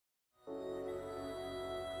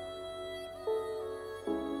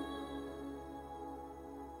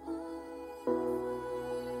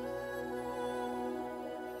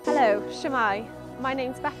Shemai, my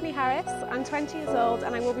name's Bethany Harris, I'm 20 years old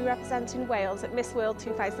and I will be representing Wales at Miss World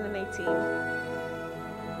 2018.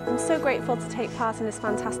 I'm so grateful to take part in this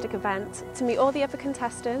fantastic event, to meet all the other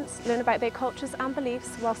contestants, learn about their cultures and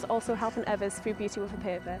beliefs whilst also helping others through beauty with a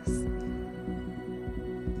purpose.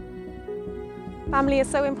 Family is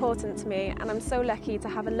so important to me and I'm so lucky to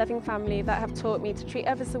have a loving family that have taught me to treat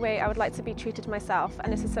others the way I would like to be treated myself,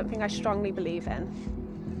 and this is something I strongly believe in.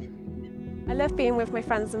 I love being with my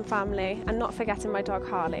friends and family and not forgetting my dog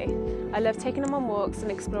Harley. I love taking him on walks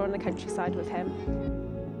and exploring the countryside with him.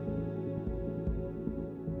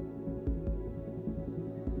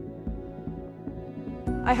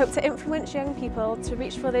 I hope to influence young people to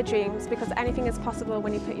reach for their dreams, because anything is possible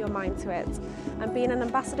when you put your mind to it. And being an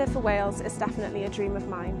ambassador for Wales is definitely a dream of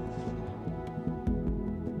mine.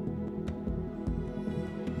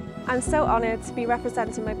 I'm so honoured to be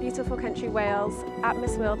representing my beautiful country Wales at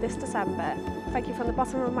Miss World this December. Thank you from the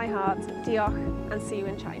bottom of my heart, diolch, and see you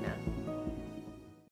in China.